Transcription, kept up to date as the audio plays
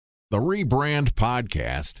The Rebrand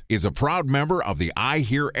Podcast is a proud member of the I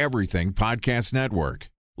Hear Everything Podcast Network.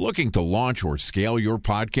 Looking to launch or scale your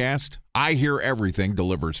podcast? I Hear Everything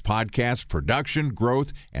delivers podcast production,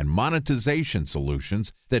 growth, and monetization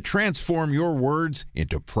solutions that transform your words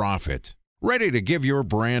into profit. Ready to give your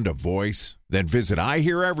brand a voice? Then visit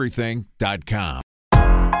iheareverything.com.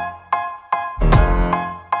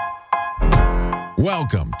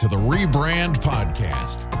 Welcome to the Rebrand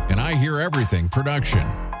Podcast, an I Hear Everything production.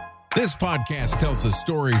 This podcast tells the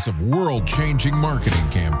stories of world-changing marketing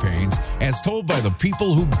campaigns as told by the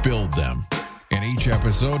people who build them. In each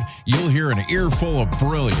episode, you'll hear an earful of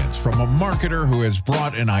brilliance from a marketer who has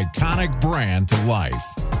brought an iconic brand to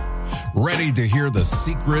life. Ready to hear the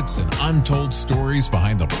secrets and untold stories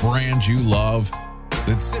behind the brand you love?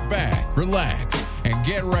 Then sit back, relax, and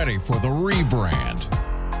get ready for the rebrand.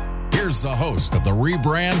 Here's the host of the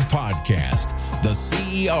Rebrand Podcast, the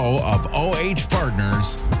CEO of OH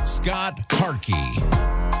Partners, Scott Harkey.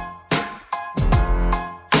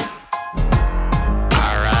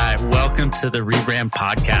 All right, welcome to the Rebrand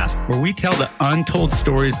Podcast, where we tell the untold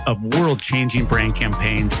stories of world-changing brand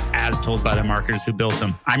campaigns as told by the marketers who built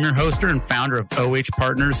them. I'm your hoster and founder of OH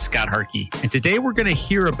Partners, Scott Harkey. And today we're going to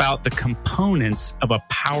hear about the components of a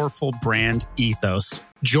powerful brand ethos.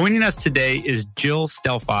 Joining us today is Jill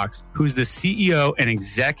Stelfox, who's the CEO and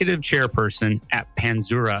executive chairperson at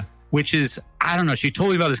Panzura, which is, I don't know, she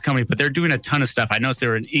told me about this company, but they're doing a ton of stuff. I noticed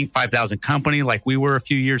they're an Inc. 5000 company like we were a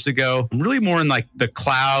few years ago, really more in like the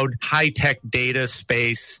cloud, high-tech data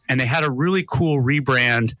space. And they had a really cool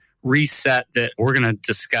rebrand reset that we're going to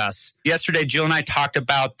discuss. Yesterday, Jill and I talked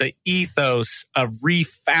about the ethos of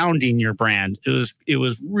refounding your brand. It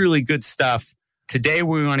was really good stuff. Today,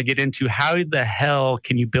 we want to get into how the hell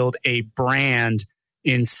can you build a brand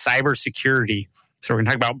in cybersecurity. So we're going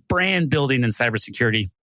to talk about brand building in cybersecurity.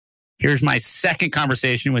 Here's my second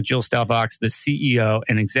conversation with Jill Stelfox, the CEO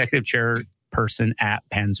and executive chairperson at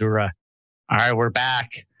Panzura. All right, we're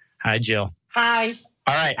back. Hi, Jill. Hi.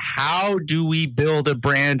 All right, how do we build a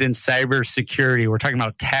brand in cybersecurity? We're talking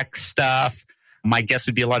about tech stuff. My guess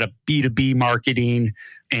would be a lot of B2B marketing.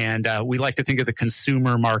 And we like to think of the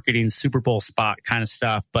consumer marketing, Super Bowl spot kind of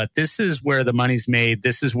stuff. But this is where the money's made.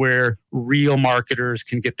 This is where real marketers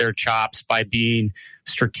can get their chops by being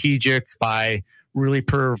strategic, by really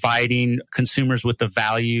providing consumers with the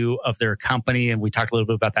value of their company. And we talked a little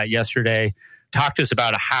bit about that yesterday. Talk to us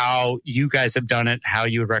about how you guys have done it, how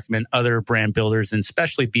you would recommend other brand builders, and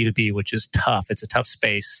especially B2B, which is tough. It's a tough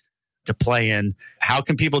space to play in. How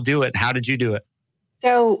can people do it? How did you do it?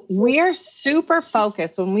 So we're super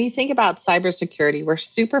focused. When we think about cybersecurity, we're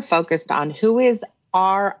super focused on who is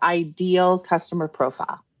our ideal customer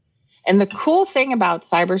profile. And the cool thing about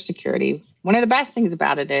cybersecurity, one of the best things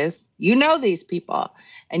about it is you know these people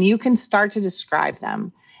and you can start to describe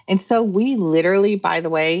them. And so we literally, by the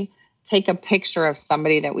way, take a picture of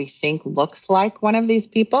somebody that we think looks like one of these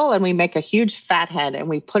people and we make a huge fat head and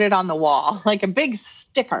we put it on the wall like a big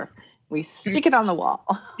sticker. We stick it on the wall.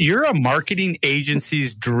 You're a marketing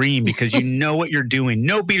agency's dream because you know what you're doing.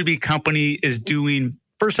 No B2B company is doing,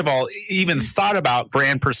 first of all, even thought about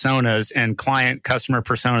brand personas and client customer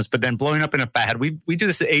personas, but then blowing up in a fat head. We do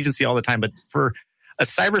this at agency all the time, but for a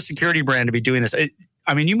cybersecurity brand to be doing this,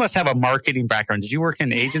 you must have a marketing background. Did you work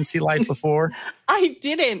in agency life before? I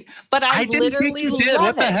didn't, but I didn't literally think you did.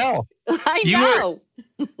 What the hell? I know.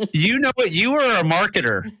 You know what? You were a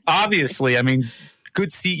marketer, obviously.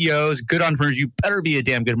 Good CEOs, good entrepreneurs, you better be a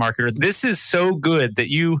damn good marketer. This is so good that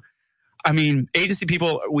agency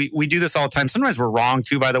people, we do this all the time. Sometimes we're wrong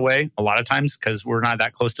too, by the way, a lot of times because we're not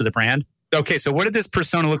that close to the brand. Okay, so what did this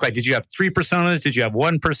persona look like? Did you have 3 personas? Did you have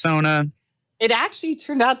 1 persona? It actually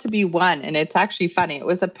turned out to be 1, and it's actually funny. It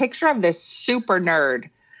was a picture of this super nerd,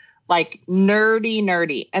 like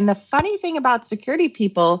nerdy. And the funny thing about security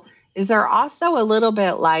people is they're also a little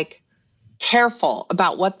bit like, careful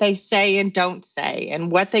about what they say and don't say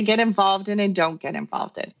and what they get involved in and don't get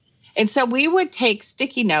involved in. And so we would take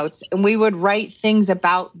sticky notes and we would write things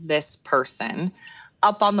about this person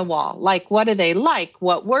up on the wall. Like, what do they like?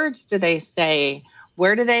 What words do they say?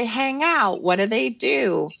 Where do they hang out? What do they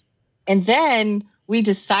do? And then we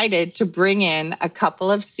decided to bring in a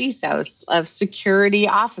couple of CISOs, of security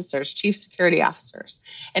officers, chief security officers,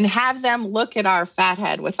 and have them look at our fat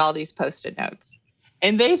head with all these Post-it notes.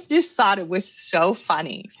 And they just thought it was so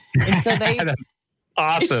funny. And so they That's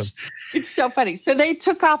awesome. It's so funny. So they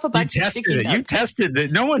took off a bunch of sticky notes. You tested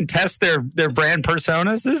it. No one tests their brand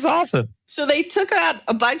personas. This is awesome. So they took out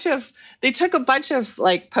a bunch of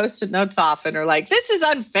like Post-it notes off and are like, this is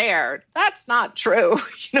unfair. That's not true.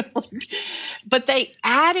 But they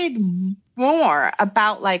added more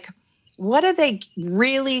about like what do they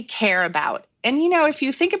really care about? And, if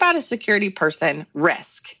you think about a security person,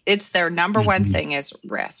 risk, it's their number one thing is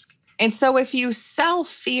risk. And so if you sell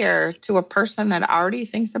fear to a person that already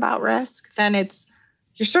thinks about risk, then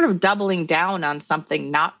you're sort of doubling down on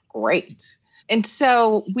something not great. And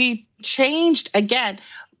so we changed again.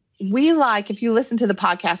 If you listen to the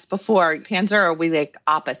podcast before, Panzura, we like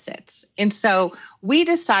opposites. And so we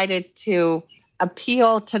decided to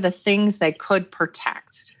appeal to the things they could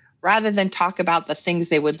protect rather than talk about the things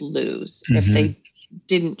they would lose if they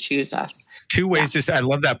didn't choose us. Two ways, I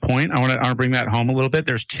love that point. I want to bring that home a little bit.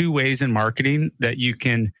 There's two ways in marketing that you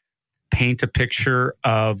can paint a picture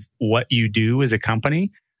of what you do as a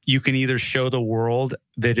company. You can either show the world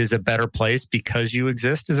that is a better place because you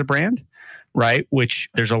exist as a brand, right? Which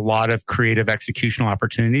there's a lot of creative executional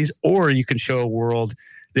opportunities, or you can show a world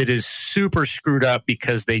that is super screwed up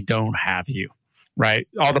because they don't have you, right?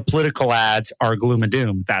 All the political ads are gloom and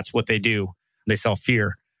doom. That's what they do. They sell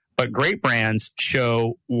fear. But great brands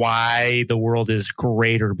show why the world is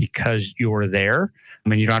greater because you're there. I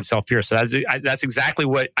mean, you don't have to sell fear. So that's exactly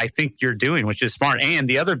what I think you're doing, which is smart. And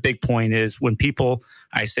the other big point is when people,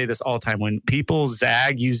 I say this all the time, when people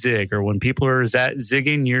zag, you zig, or when people are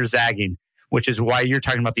zigging, you're zagging, which is why you're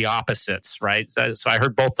talking about the opposites, right? So I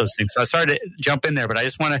heard both those things. So I started to jump in there, but I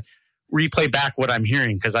just want to replay back what I'm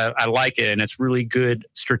hearing because I like it. And it's really good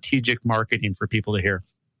strategic marketing for people to hear.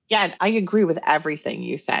 Yeah, I agree with everything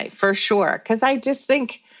you say, for sure. Because I just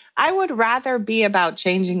think I would rather be about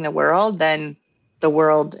changing the world than the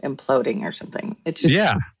world imploding or something. It's just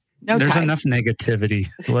there's enough negativity.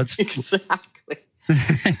 Exactly.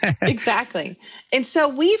 Exactly. And so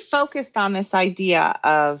we focused on this idea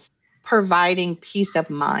of providing peace of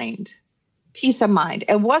mind. Peace of mind.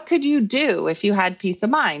 And what could you do if you had peace of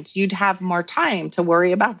mind? You'd have more time to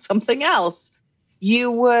worry about something else.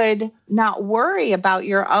 You would not worry about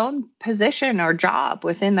your own position or job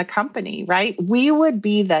within the company, right? We would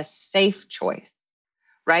be the safe choice,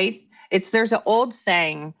 right? There's an old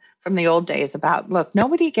saying from the old days about, look,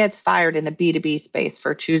 nobody gets fired in the B2B space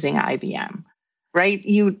for choosing IBM,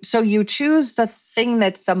 right? So you choose the thing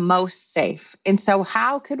that's the most safe. And so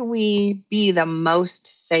how could we be the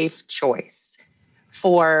most safe choice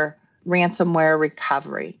for ransomware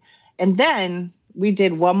recovery? And then we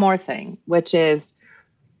did one more thing, which is,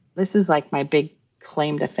 this is like my big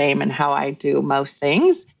claim to fame and how I do most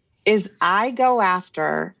things, is I go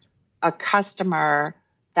after a customer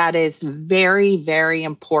that is very, very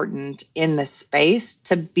important in the space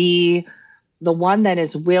to be the one that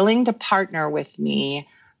is willing to partner with me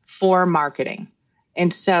for marketing.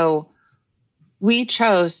 And so we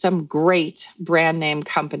chose some great brand name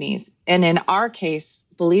companies. And in our case,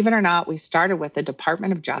 believe it or not, we started with the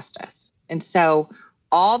Department of Justice. And so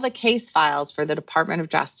all the case files for the Department of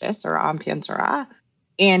Justice are on Panzura.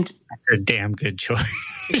 And that's a damn good choice.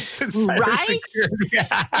 Right?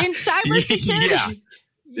 In cybersecurity.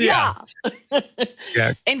 Yeah.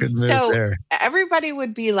 And so everybody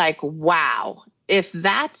would be like, wow, if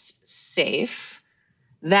that's safe,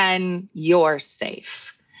 then you're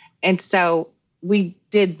safe. And so we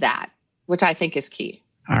did that, which I think is key.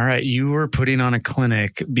 All right. You were putting on a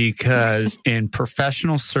clinic because in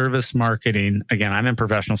professional service marketing, again, I'm in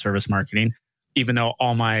professional service marketing, even though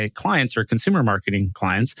all my clients are consumer marketing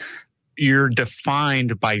clients, you're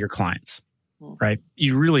defined by your clients, right?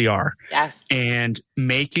 You really are. Yes. And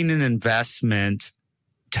making an investment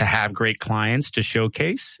to have great clients to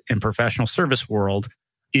showcase in professional service world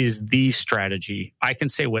is the strategy. I can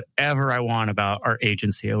say whatever I want about our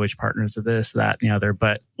agency, OH Partners of this, that, and the other.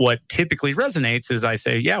 But what typically resonates is I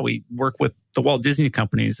say, yeah, we work with the Walt Disney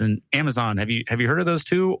companies and Amazon. Have you heard of those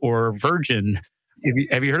two? Or Virgin?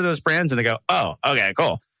 Have you heard of those brands? And they go, oh, okay,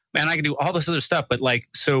 cool. Man, I can do all this other stuff. But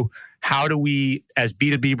so how do we, as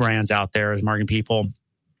B2B brands out there, as marketing people,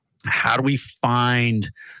 how do we find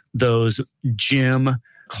those gym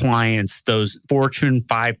clients, those Fortune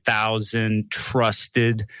 5,000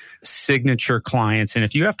 trusted signature clients? And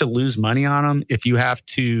if you have to lose money on them, if you have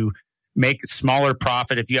to make a smaller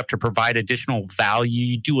profit, if you have to provide additional value,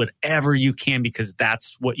 you do whatever you can because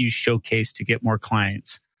that's what you showcase to get more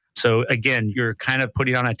clients. So again, you're kind of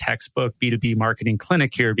putting on a textbook B2B marketing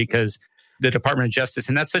clinic here because the Department of Justice,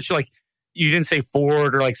 and that's such you didn't say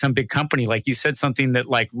Ford or some big company, you said something that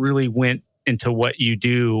really went into what you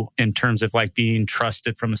do in terms of being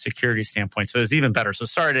trusted from a security standpoint. So it's even better. So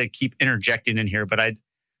sorry to keep interjecting in here, but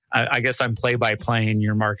I guess I'm play-by-playing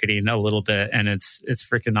your marketing a little bit, and it's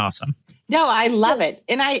freaking awesome. No, I love it.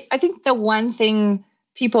 And I think the one thing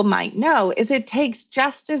people might know is it takes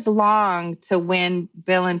just as long to win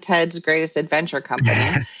Bill and Ted's Greatest Adventure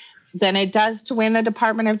Company than it does to win the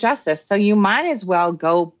Department of Justice. So you might as well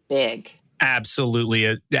go big.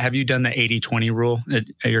 Absolutely. Have you done the 80-20 rule at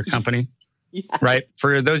your company? Yeah. Right?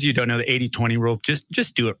 For those of you who don't know the 80-20 rule,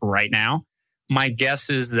 just do it right now. My guess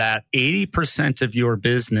is that 80% of your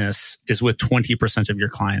business is with 20% of your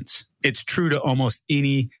clients. It's true to almost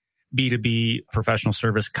any B2B professional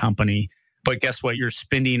service company. But guess what? You're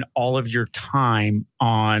spending all of your time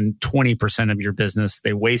on 20% of your business.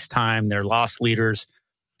 They waste time. They're lost leaders.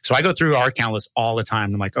 So I go through our account list all the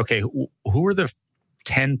time. I'm like, okay, who are the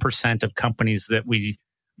 10% of companies that we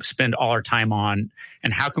spend all our time on?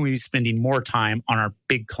 And how can we be spending more time on our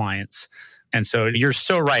big clients? And so you're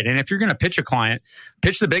so right. And if you're going to pitch a client,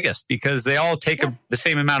 pitch the biggest, because they all take the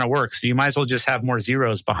same amount of work. So you might as well just have more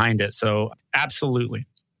zeros behind it. So absolutely.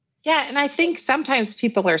 Yeah. And I think sometimes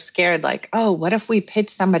people are scared, like, oh, what if we pitch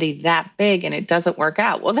somebody that big and it doesn't work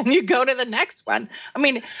out? Well, then you go to the next one. I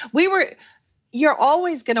mean, you're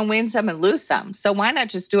always going to win some and lose some. So why not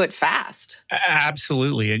just do it fast?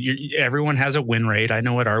 Absolutely. And everyone has a win rate. I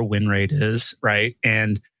know what our win rate is, right?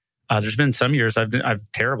 And there's been some years I've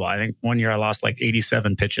terrible. I think one year I lost like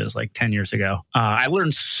 87 pitches, like 10 years ago. I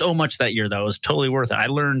learned so much that year, though. It was totally worth it. I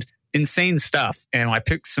learned insane stuff. And I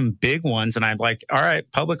picked some big ones and I'm like, all right,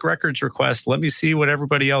 public records request. Let me see what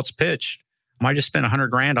everybody else pitched. I just spent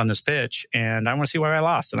 $100,000 on this pitch and I want to see why I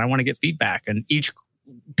lost. And I want to get feedback. And each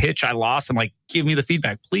pitch I lost, I'm like, give me the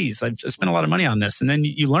feedback, please. I've spent a lot of money on this. And then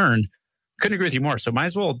you learn. Couldn't agree with you more. So might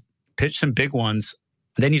as well pitch some big ones.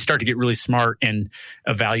 Then you start to get really smart and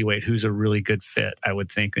evaluate who's a really good fit, I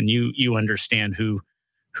would think. And you understand who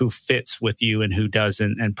fits with you and who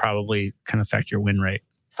doesn't, and probably can affect your win rate.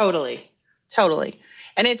 Totally.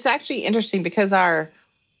 And it's actually interesting because our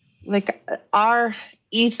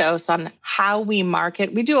ethos on how we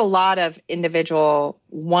market, we do a lot of individual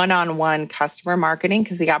one-on-one customer marketing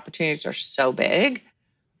because the opportunities are so big.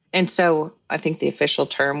 And so I think the official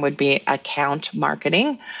term would be account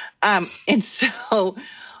marketing. And so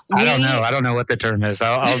I don't know what the term is.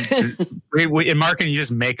 In marketing, you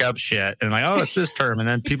just make up shit and like, oh, it's this term. And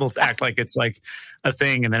then people act like it's like a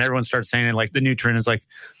thing. And then everyone starts saying it. Like the new trend is like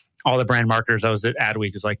all the brand marketers. I was at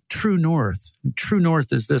Adweek is like True North. True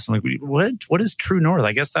North is this. I'm like, what is True North?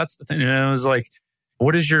 I guess that's the thing. And I was like,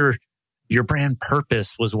 what is your brand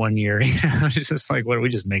purpose was one year? It's just like, what do we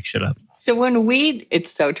just make shit up? So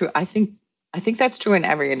it's so true. I think that's true in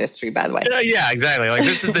every industry, by the way. Yeah, exactly. Like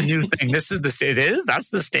this is the new thing. That's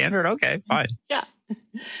the standard. Okay, fine. Yeah.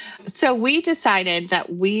 So we decided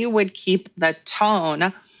that we would keep the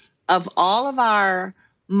tone of all of our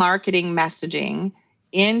marketing messaging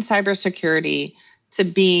in cybersecurity to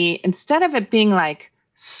be, instead of it being like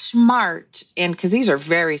smart, and because these are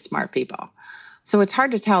very smart people. So it's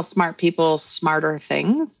hard to tell smart people smarter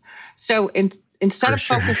things. So instead of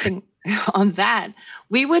focusing on that,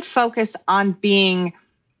 we would focus on being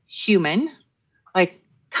human, like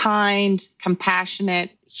kind,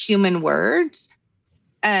 compassionate, human words,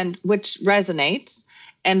 and which resonates.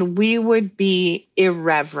 And we would be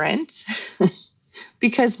irreverent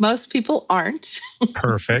because most people aren't.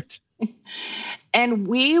 Perfect. And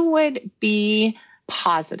we would be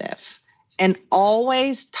positive and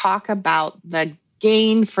always talk about the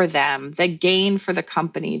gain for them, the gain for the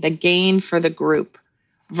company, the gain for the group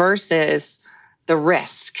versus the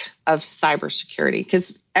risk of cybersecurity,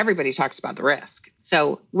 because everybody talks about the risk.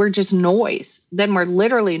 So we're just noise. Then we're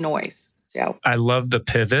literally noise. So I love the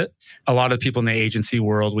pivot. A lot of people in the agency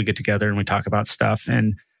world, we get together and we talk about stuff.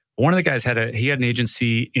 And one of the guys had an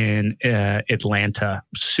agency in Atlanta,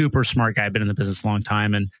 super smart guy, been in the business a long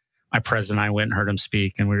time. And my president and I went and heard him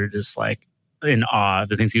speak, and we were just like in awe of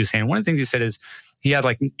the things he was saying. One of the things he said is he had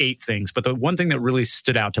like 8 things, but the one thing that really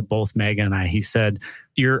stood out to both Megan and I, he said,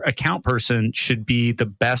 your account person should be the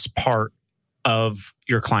best part of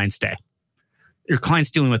your client's day. Your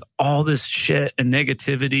client's dealing with all this shit and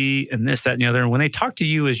negativity and this, that, and the other. And when they talk to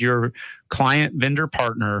you as your client vendor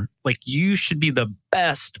partner, like you should be the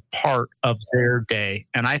best part of their day.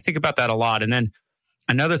 And I think about that a lot. And then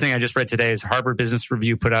another thing I just read today is Harvard Business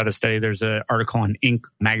Review put out a study. There's an article on Inc.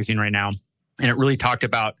 magazine right now, and it really talked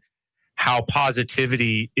about how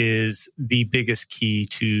positivity is the biggest key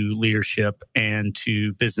to leadership and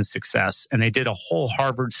to business success. And they did a whole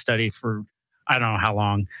Harvard study for I don't know how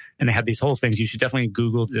long, and they had these whole things. You should definitely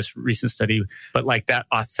Google this recent study, but like that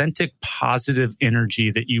authentic positive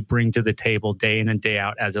energy that you bring to the table day in and day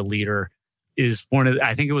out as a leader is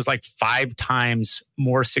I think it was like 5 times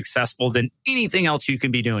more successful than anything else you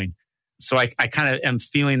can be doing. So I kind of am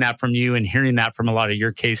feeling that from you and hearing that from a lot of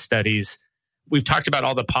your case studies. We've talked about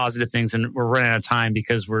all the positive things and we're running out of time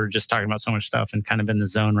because we're just talking about so much stuff and kind of in the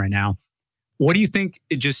zone right now. What do you think?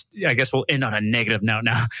 I guess we'll end on a negative note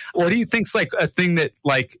now. What do you think's like a thing that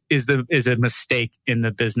like is a mistake in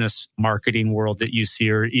the business marketing world that you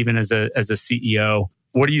see, or even as a CEO?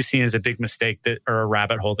 What are you seeing as a big mistake or a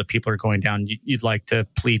rabbit hole that people are going down you'd like to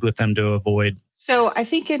plead with them to avoid? So I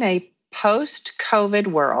think in a post-COVID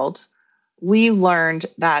world, we learned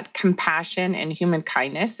that compassion and human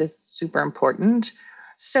kindness is super important.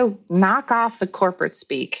 So knock off the corporate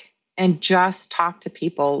speak and just talk to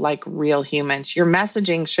people like real humans. Your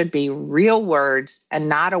messaging should be real words and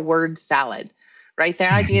not a word salad, right?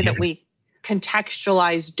 The idea that we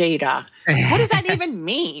contextualize data. What does that even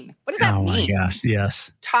mean? What does that mean? Oh my gosh,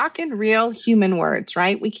 yes. Talk in real human words,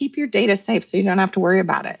 right? We keep your data safe so you don't have to worry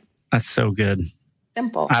about it. That's so good.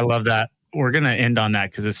 Simple. I love that. We're going to end on that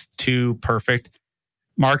because it's too perfect.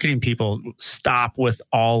 Marketing people, stop with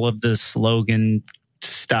all of the slogan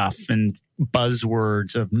stuff and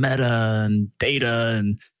buzzwords of meta and data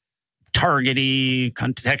and targeting,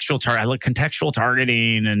 contextual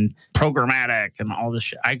targeting and programmatic and all this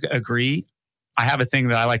shit. I agree. I have a thing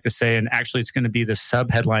that I like to say, and actually it's going to be the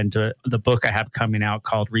subheadline to the book I have coming out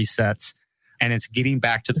called Resets. And it's getting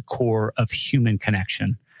back to the core of human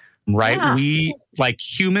connection, right? Yeah. We, like,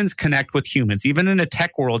 humans connect with humans. Even in a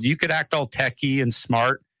tech world, you could act all techie and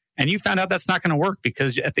smart, and you found out that's not going to work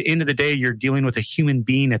because at the end of the day, you're dealing with a human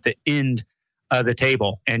being at the end of the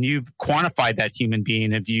table. And you've quantified that human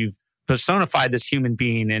being, if you've personified this human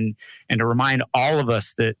being, and to remind all of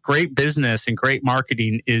us that great business and great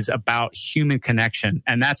marketing is about human connection.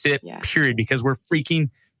 And that's it, period, because we're freaking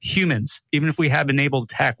humans. Even if we have enabled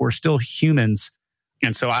tech, we're still humans.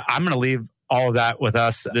 And so I'm going to leave all of that with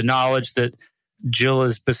us. The knowledge that Jill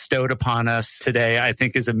has bestowed upon us today, I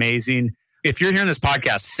think, is amazing. If you're hearing this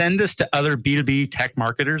podcast, send this to other B2B tech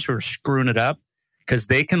marketers who are screwing it up, because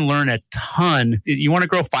they can learn a ton. You want to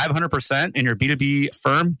grow 500% in your B2B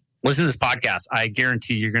firm? Listen to this podcast. I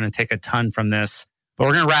guarantee you're going to take a ton from this. But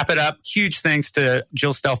we're going to wrap it up. Huge thanks to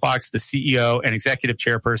Jill Stelfox, the CEO and executive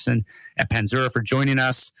chairperson at Panzura, for joining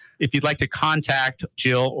us. If you'd like to contact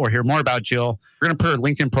Jill or hear more about Jill, we're going to put her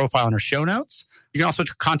LinkedIn profile in her show notes. You can also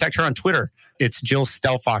contact her on Twitter. It's Jill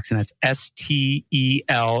Stelfox, and it's Stelfox.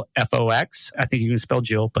 I think you can spell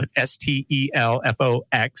Jill, but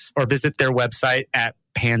Stelfox. Or visit their website at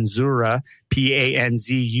Panzura,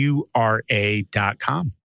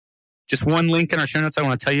 Panzura.com. Just one link in our show notes I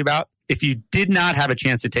want to tell you about. If you did not have a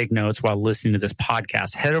chance to take notes while listening to this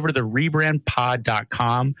podcast, head over to the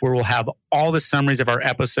rebrandpod.com, where we'll have all the summaries of our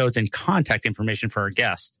episodes and contact information for our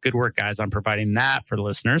guests. Good work, guys, on providing that for the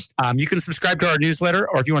listeners. You can subscribe to our newsletter,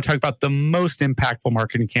 or if you want to talk about the most impactful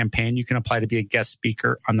marketing campaign, you can apply to be a guest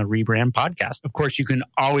speaker on the Rebrand podcast. Of course, you can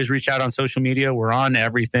always reach out on social media. We're on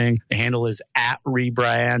everything. The handle is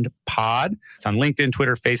 @rebrandpod. It's on LinkedIn,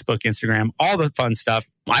 Twitter, Facebook, Instagram, all the fun stuff.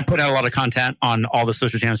 I put out a lot of content on all the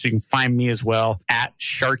social channels, so you can find me as well at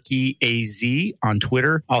SharkyAZ on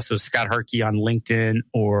Twitter. Also, Scott Harkey on LinkedIn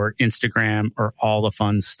or Instagram, or all the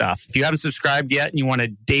fun stuff. If you haven't subscribed yet and you want a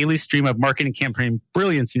daily stream of marketing campaign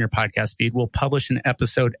brilliance in your podcast feed, we'll publish an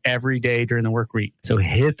episode every day during the work week. So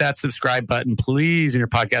hit that subscribe button, please, in your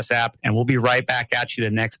podcast app, and we'll be right back at you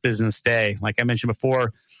the next business day. Like I mentioned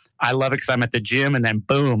before, I love it because I'm at the gym and then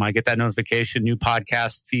boom, I get that notification, new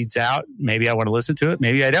podcast feeds out. Maybe I want to listen to it,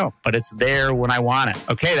 maybe I don't, but it's there when I want it.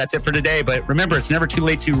 Okay, that's it for today. But remember, it's never too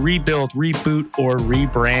late to rebuild, reboot, or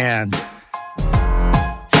rebrand.